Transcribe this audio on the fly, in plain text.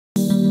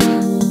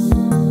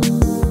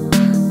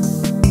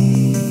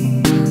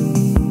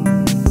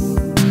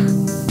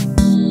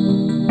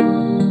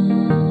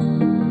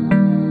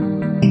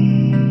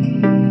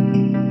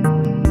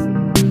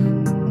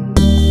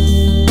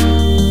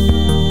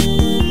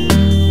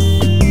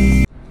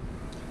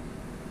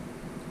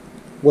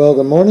Well,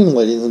 good morning,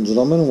 ladies and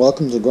gentlemen.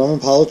 Welcome to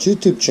Grumman Pilot's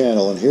YouTube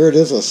channel. And here it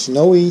is, a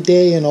snowy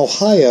day in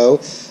Ohio.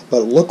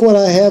 But look what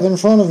I have in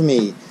front of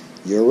me.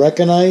 You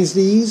recognize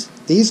these?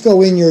 These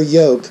go in your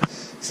yoke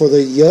for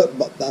the yoke.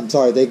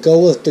 They go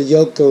with the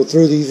yoke, go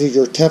through. These are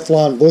your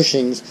Teflon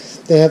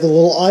bushings. They have a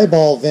little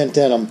eyeball vent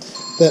in them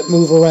that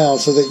move around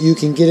so that you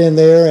can get in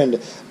there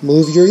and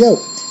move your yoke.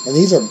 And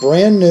these are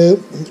brand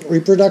new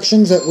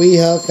reproductions that we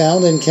have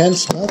found in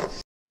Ken's stuff.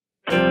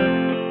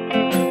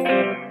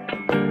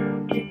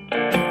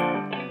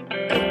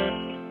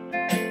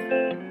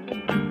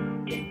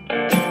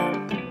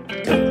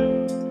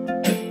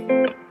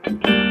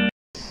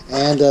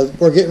 And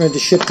we're getting ready to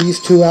ship these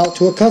two out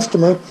to a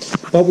customer,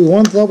 but we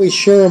thought we'd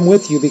share them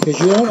with you because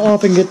you don't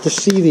often get to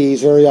see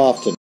these very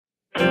often.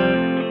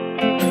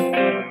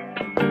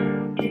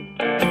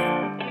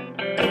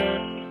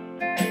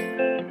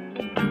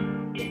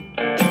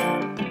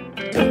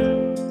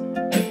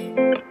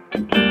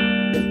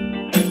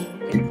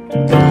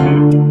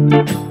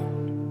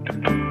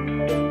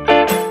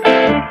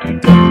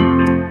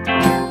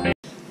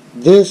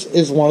 This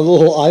is one of the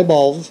little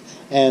eyeballs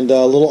and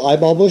little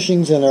eyeball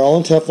bushings, and they're all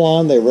in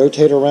Teflon. They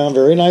rotate around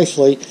very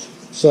nicely.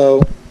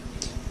 So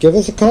give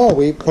us a call.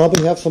 We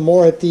probably have some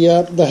more at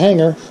the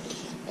hangar.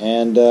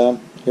 And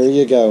here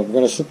you go. We're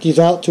going to ship these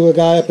out to a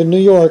guy up in New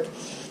York.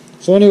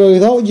 So anyway, we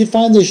thought you'd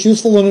find this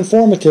useful and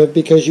informative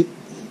because when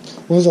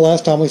was the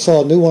last time we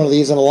saw a new one of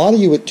these? And a lot of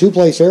you with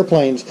two-place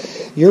airplanes,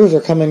 yours are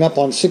coming up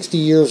on 60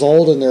 years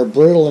old and they're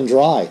brittle and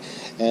dry.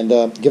 And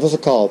give us a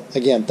call.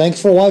 Again,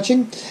 thanks for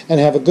watching and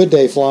have a good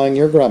day flying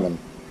your Grumman.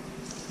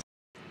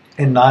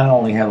 And not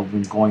only have we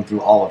been going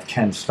through all of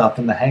Ken's stuff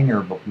in the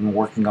hangar, but we've been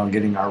working on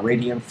getting our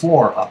radiant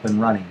floor up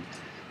and running.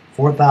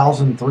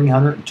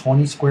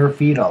 4,320 square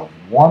feet of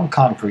warm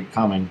concrete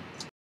coming.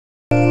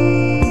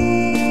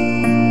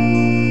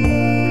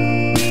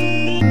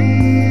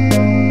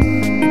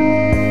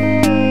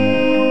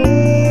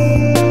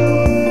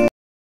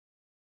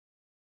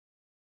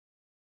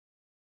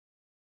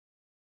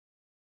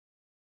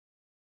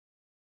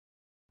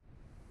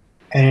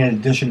 And in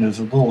addition, there's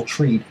a little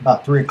treat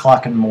about 3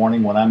 o'clock in the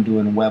morning when I'm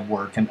doing web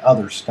work and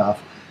other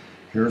stuff.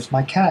 Here's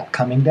my cat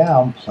coming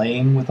down,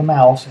 playing with a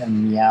mouse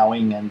and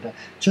meowing and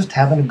just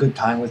having a good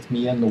time with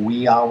me in the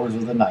wee hours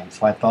of the night.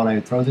 So I thought I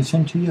would throw this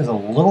into you as a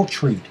little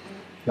treat.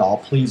 Y'all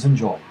please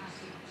enjoy.